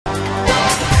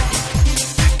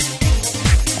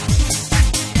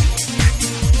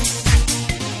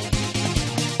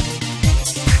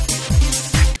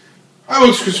Hi,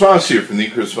 it's Chris Voss here from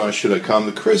the ChrisVossShow.com,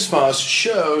 the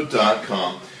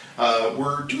ChrisVossShow.com.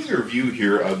 We're doing a review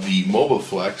here of the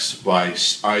MobiFlex by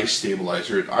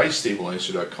iStabilizer at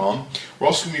iStabilizer.com. We're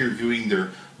also going to be reviewing their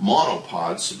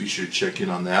monopods, so be sure to check in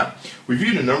on that. We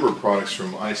reviewed a number of products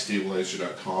from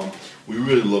iStabilizer.com. We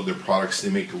really love their products.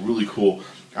 They make a really cool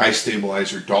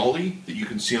iStabilizer dolly that you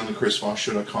can see on the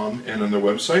ChrisVossShow.com and on their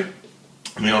website.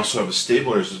 And they also have a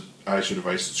stabilizer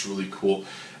device that's really cool.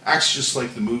 Acts just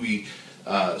like the movie,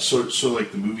 sort of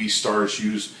like the movie stars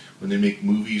use when they make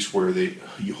movies, where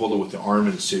you hold it with the arm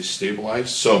and it says stabilized.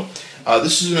 So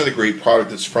this is another great product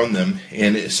that's from them,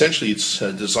 and essentially it's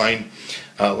designed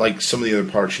like some of the other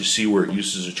products you see, where it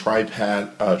uses a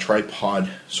tripod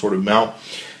sort of mount,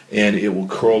 and it will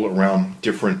curl around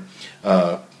different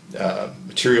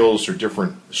materials or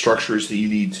different structures that you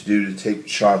need to do to take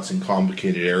shots in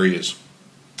complicated areas.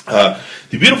 The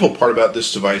beautiful part about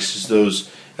this device is those,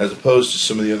 as opposed to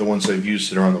some of the other ones I've used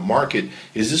that are on the market,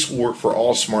 is this will work for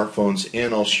all smartphones,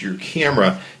 and also your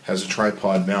camera has a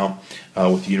tripod mount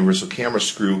with the universal camera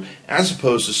screw, as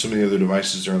opposed to some of the other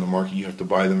devices that are on the market. You have to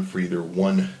buy them for either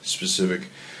one specific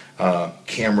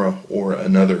camera or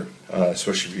another,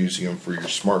 especially if you're using them for your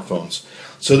smartphones.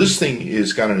 So this thing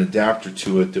has got an adapter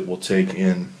to it that will take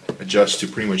and adjust to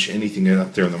pretty much anything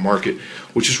out there in the market,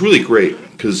 which is really great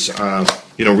because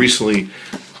recently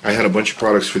I had a bunch of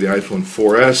products for the iPhone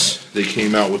 4S. They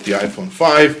came out with the iPhone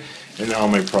 5, and now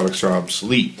my products are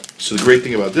obsolete. So the great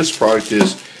thing about this product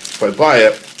is, if I buy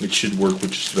it, it should work with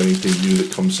just about anything new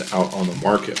that comes out on the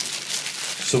market.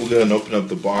 So we'll go ahead and open up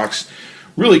the box.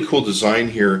 Really cool design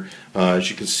here.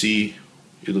 As you can see,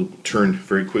 it'll turn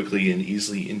very quickly and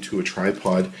easily into a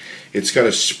tripod. It's got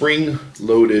a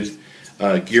spring-loaded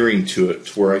gearing to it,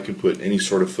 to where I can put any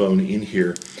sort of phone in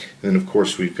here. And then of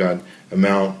course we've got a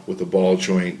mount with a ball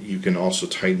joint. You can also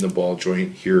tighten the ball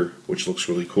joint here, which looks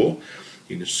really cool.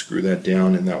 You can just screw that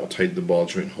down and that will tighten the ball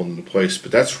joint and hold it into place. But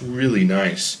that's really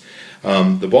nice.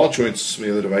 The ball joints, some of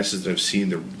the other devices that I've seen,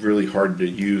 they're really hard to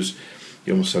use.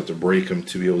 You almost have to break them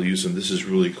to be able to use them. This is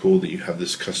really cool that you have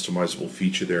this customizable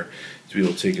feature there to be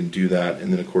able to take and do that.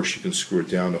 And then of course you can screw it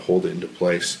down to hold it into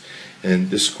place. And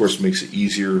this of course makes it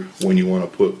easier when you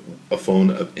want to put a phone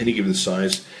of any given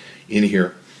size in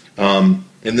here.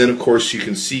 And then of course you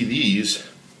can see these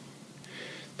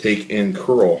take and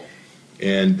curl.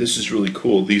 And this is really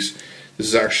cool. This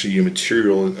is actually a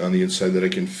material on the inside that I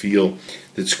can feel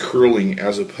that's curling,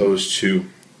 as opposed to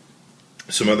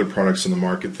some other products on the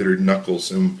market that are knuckles,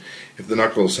 and if the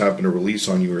knuckles happen to release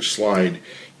on you or slide,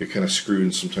 you're kind of screwed,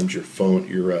 and sometimes your phone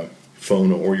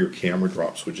or your camera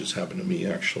drops, which has happened to me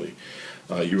actually.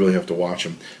 You really have to watch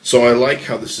them. So I like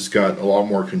how this has got a lot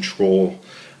more control,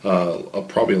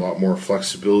 probably a lot more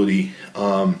flexibility,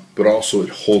 but also it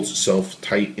holds itself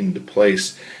tight into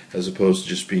place as opposed to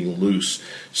just being loose.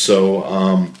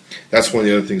 So that's one of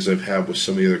the other things I've had with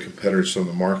some of the other competitors on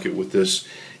the market with this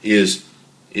is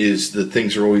that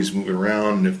things are always moving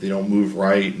around, and if they don't move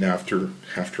right, and after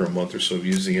a month or so of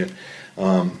using it,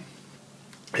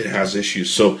 it has issues.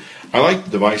 So I like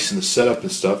the device and the setup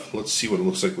and stuff. Let's see what it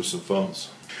looks like with some phones.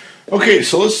 Okay,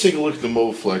 so let's take a look at the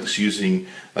MobiFlex using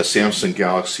a Samsung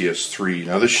Galaxy S3.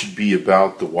 Now this should be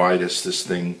about the widest this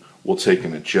thing will take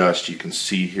and adjust. You can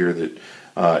see here that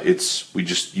you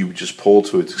just pull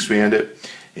to expand it,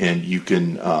 and you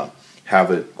can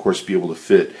have it, of course, be able to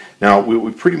fit. Now, what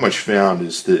we pretty much found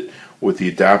is that with the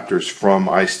adapters from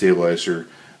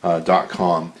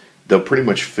iStabilizer.com, they'll pretty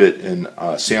much fit in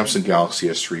Samsung Galaxy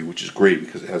S3, which is great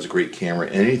because it has a great camera.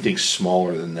 And anything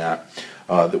smaller than that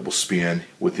that will span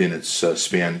within its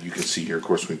span, you can see here, of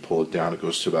course, when we pull it down, it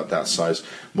goes to about that size.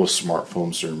 Most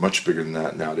smartphones are much bigger than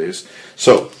that nowadays.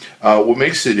 So what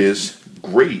makes it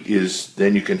great is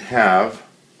then you can have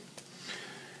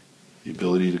the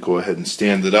ability to go ahead and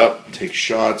stand it up, take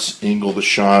shots, angle the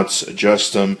shots,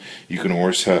 adjust them. You can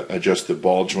always adjust the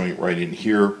ball joint right in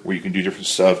here, where you can do different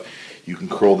stuff. You can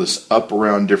curl this up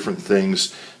around different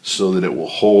things so that it will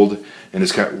hold, and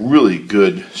it's got really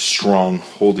good, strong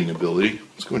holding ability.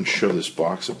 Let's go ahead and show this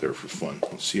box up there for fun.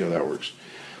 Let's see how that works.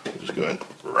 We'll just go ahead and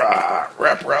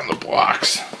wrap around the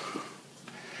box.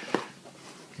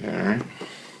 Alright.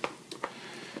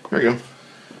 There we go.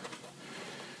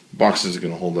 Box isn't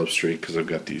going to hold up straight because I've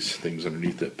got these things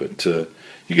underneath it, but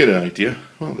you get an idea.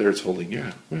 Well, there it's holding.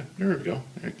 Yeah, there we go.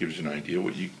 It gives you an idea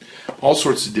all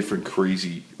sorts of different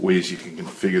crazy ways you can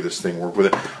configure this thing, work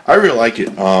with it. I really like it.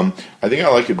 I think I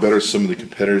like it better than some of the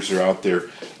competitors that are out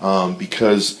there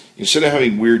because instead of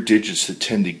having weird digits that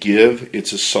tend to give,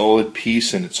 it's a solid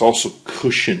piece, and it's also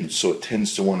cushioned, so it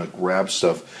tends to want to grab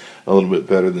stuff a little bit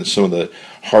better than some of the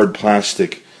hard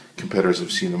plastic competitors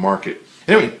I've seen in the market.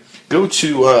 Anyway, go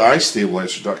to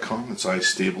iStabilizer.com. That's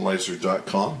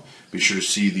iStabilizer.com. Be sure to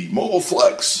see the Mobile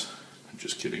Flex. I'm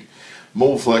just kidding.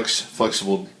 Mobile Flex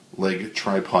flexible leg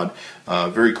tripod.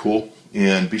 Very cool.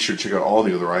 And be sure to check out all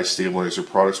the other iStabilizer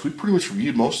products. We pretty much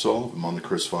reviewed most all of them on the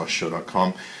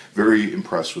ChrisVossShow.com. Very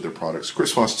impressed with their products.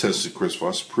 Chris Voss tested, Chris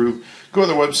Voss approved. Go to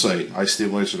their website,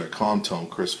 iStabilizer.com. Tell them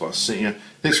Chris Voss sent you.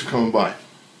 Thanks for coming by.